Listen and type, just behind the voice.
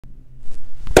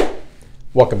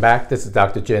Welcome back. This is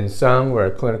Dr. Jin Sung,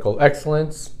 where clinical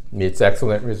excellence meets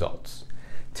excellent results.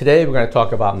 Today we're going to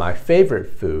talk about my favorite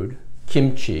food,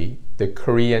 kimchi, the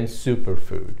Korean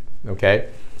superfood. Okay,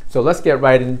 so let's get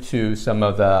right into some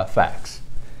of the facts.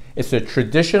 It's a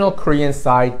traditional Korean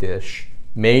side dish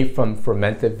made from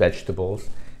fermented vegetables,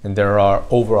 and there are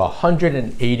over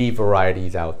 180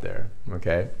 varieties out there.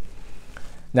 Okay.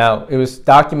 Now, it was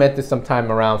documented sometime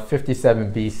around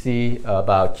 57 BC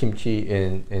about kimchi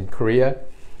in Korea.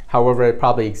 However, it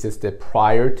probably existed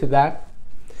prior to that.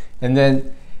 And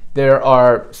then there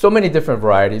are so many different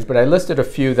varieties, but I listed a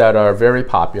few that are very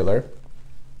popular.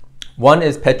 One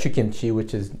is Baechu kimchi,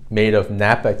 which is made of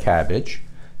Napa cabbage.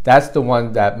 That's the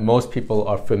one that most people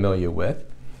are familiar with.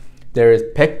 There is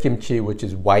Pa-kimchi, which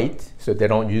is white, so they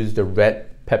don't use the red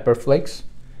pepper flakes.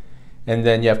 And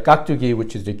then you have Kkakdugi,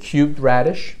 which is the cubed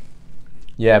radish.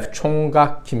 You have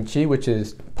Chonggak kimchi, which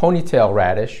is ponytail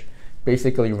radish,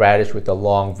 basically radish with a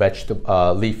long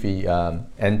vegetable, leafy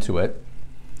end to it.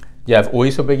 You have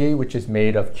Sobagi, which is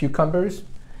made of cucumbers.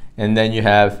 And then you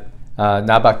have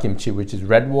Nabak kimchi, which is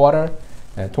red water.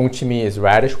 And Dongchimi is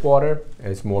radish water.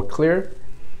 It's more clear.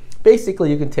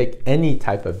 Basically, you can take any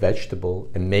type of vegetable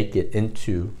and make it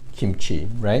into kimchi,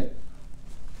 right?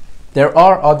 There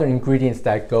are other ingredients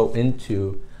that go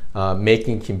into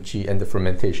making kimchi and the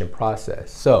fermentation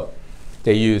process. So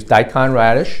they use daikon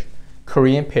radish,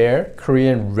 Korean pear,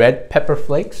 Korean red pepper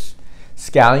flakes,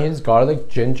 scallions, garlic,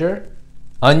 ginger,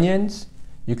 onions.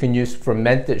 You can use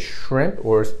fermented shrimp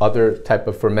or other type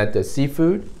of fermented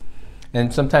seafood.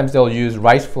 And sometimes they'll use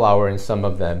rice flour in some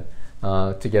of them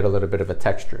to get a little bit of a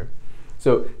texture.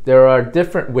 So there are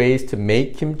different ways to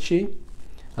make kimchi.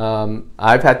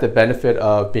 I've had the benefit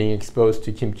of being exposed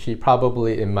to kimchi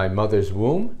probably in my mother's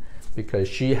womb because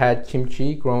she had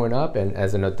kimchi growing up and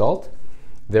as an adult.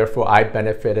 Therefore, I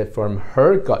benefited from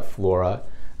her gut flora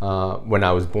when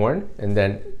I was born and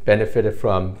then benefited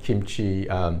from kimchi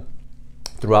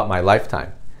throughout my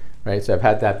lifetime, right? So I've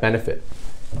had that benefit.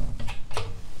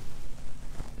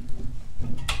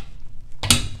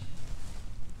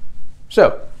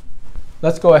 So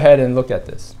let's go ahead and look at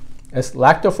this. As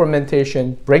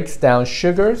lacto-fermentation breaks down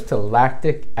sugars to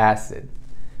lactic acid,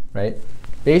 right?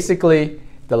 Basically,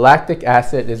 the lactic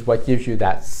acid is what gives you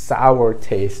that sour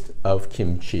taste of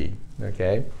kimchi,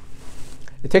 okay?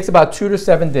 It takes about 2 to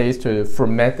 7 days to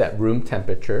ferment at room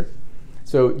temperature.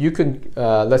 So you can,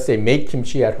 let's say, make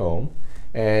kimchi at home,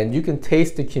 and you can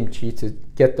taste the kimchi to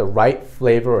get the right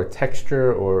flavor or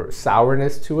texture or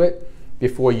sourness to it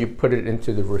before you put it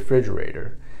into the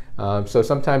refrigerator. So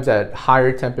sometimes at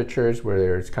higher temperatures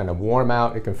where it's kind of warm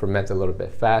out, it can ferment a little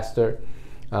bit faster.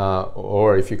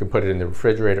 Or if you can put it in the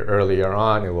refrigerator earlier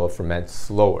on, it will ferment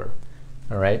slower.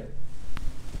 All right?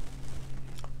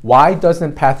 Why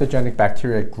doesn't pathogenic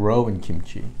bacteria grow in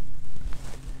kimchi?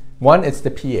 One, it's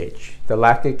the pH. The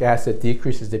lactic acid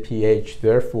decreases the pH,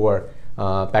 therefore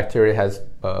a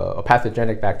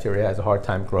pathogenic bacteria has a hard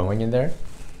time growing in there.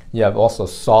 You have also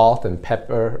salt and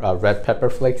pepper, red pepper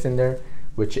flakes in there,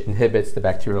 which inhibits the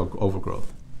bacterial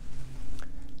overgrowth.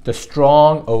 The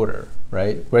strong odor,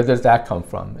 right? Where does that come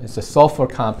from? It's the sulfur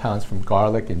compounds from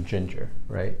garlic and ginger,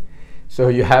 right? So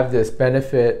you have this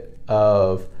benefit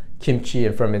of kimchi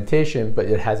and fermentation, but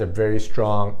it has a very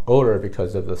strong odor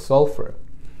because of the sulfur.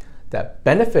 That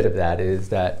benefit of that is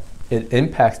that it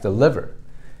impacts the liver.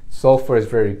 Sulfur is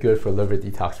very good for liver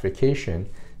detoxification,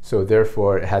 so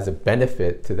therefore it has a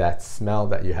benefit to that smell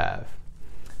that you have.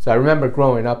 So I remember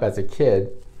growing up as a kid,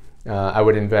 I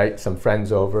would invite some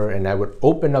friends over and I would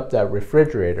open up that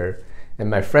refrigerator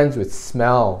and my friends would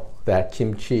smell that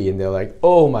kimchi and they're like,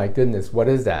 oh my goodness, what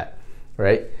is that,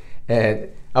 right? And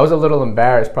I was a little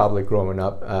embarrassed probably growing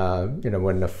up,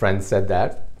 when a friend said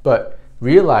that, but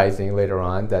realizing later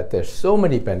on that there's so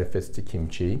many benefits to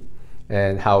kimchi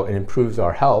and how it improves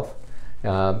our health,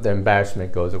 the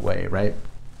embarrassment goes away, right?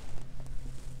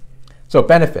 So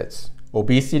benefits.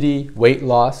 Obesity, weight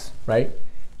loss, right?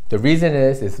 The reason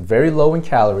is it's very low in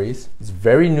calories, it's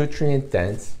very nutrient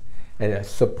dense, and it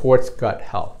supports gut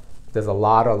health. There's a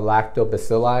lot of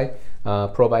lactobacilli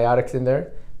probiotics in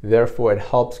there. Therefore, it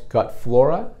helps gut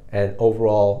flora and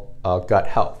overall gut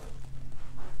health.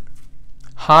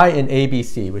 High in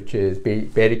ABC, which is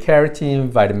beta carotene,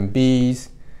 vitamin Bs,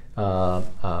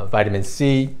 vitamin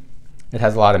C. It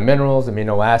has a lot of minerals,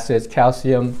 amino acids,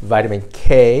 calcium, vitamin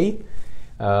K,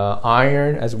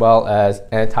 iron, as well as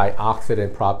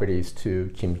antioxidant properties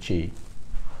to kimchi.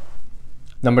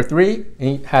 Number 3,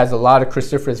 it has a lot of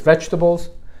cruciferous vegetables,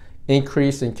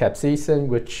 increase in capsaicin,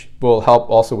 which will help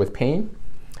also with pain,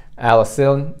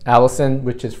 allicin,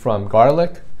 which is from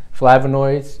garlic,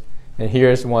 flavonoids, and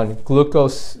here's one,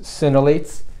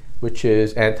 glucosinolates, which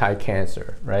is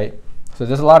anti-cancer, right? So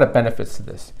there's a lot of benefits to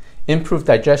this. Improved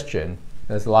digestion.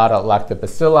 There's a lot of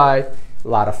lactobacilli, a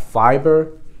lot of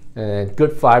fiber, and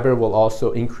good fiber will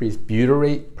also increase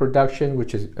butyrate production,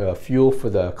 which is fuel for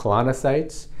the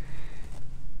colonocytes.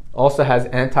 Also has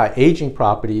anti-aging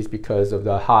properties because of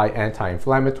the high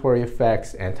anti-inflammatory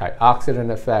effects,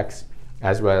 antioxidant effects,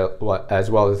 as well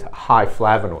as high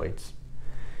flavonoids.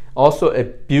 Also,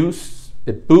 it boosts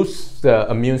the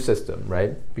immune system,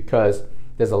 right? Because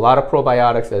there's a lot of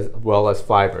probiotics as well as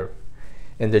fiber.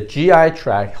 And the GI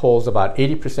tract holds about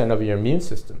 80% of your immune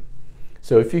system.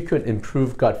 So if you could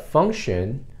improve gut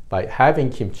function by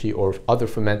having kimchi or other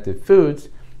fermented foods,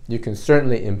 you can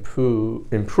certainly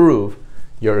improve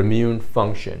your immune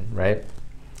function, right?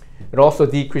 It also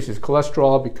decreases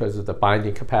cholesterol because of the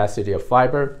binding capacity of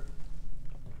fiber.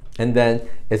 And then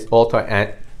it's also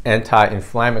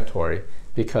anti-inflammatory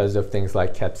because of things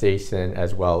like capsaicin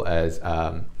as well as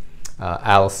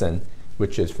allicin,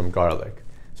 which is from garlic.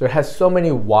 So it has so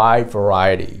many wide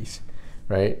varieties,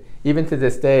 right? Even to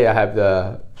this day, I have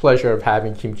the pleasure of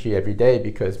having kimchi every day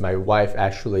because my wife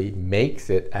actually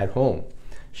makes it at home.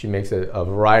 She makes a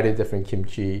variety of different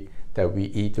kimchi that we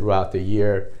eat throughout the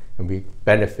year, and we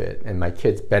benefit, and my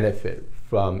kids benefit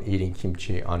from eating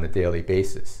kimchi on a daily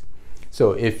basis.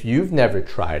 So if you've never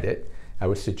tried it, I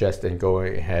would suggest then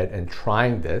going ahead and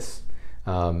trying this.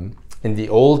 In the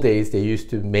old days, they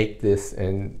used to make this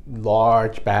in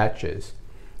large batches.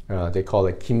 They call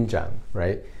it kimjang,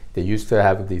 right? They used to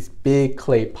have these big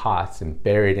clay pots and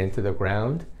bury it into the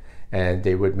ground, and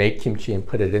they would make kimchi and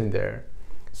put it in there.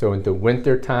 So in the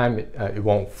winter time, it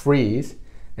won't freeze,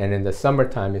 and in the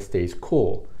summertime, it stays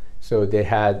cool. So they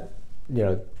had,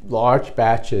 large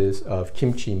batches of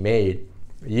kimchi made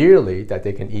yearly that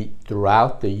they can eat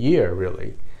throughout the year,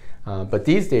 really. But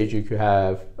these days, you could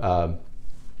have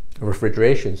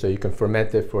refrigeration, so you can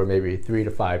ferment it for maybe 3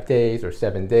 to 5 days or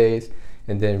 7 days,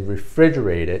 and then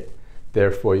refrigerate it.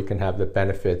 Therefore, you can have the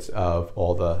benefits of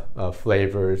all the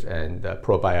flavors and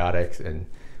probiotics and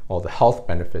all the health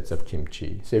benefits of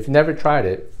kimchi. So if you've never tried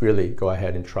it, really go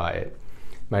ahead and try it.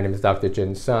 My name is Dr.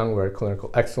 Jin Sung, where clinical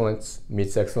excellence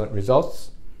meets excellent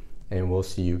results. And we'll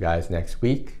see you guys next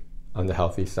week on the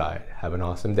healthy side. Have an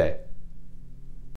awesome day.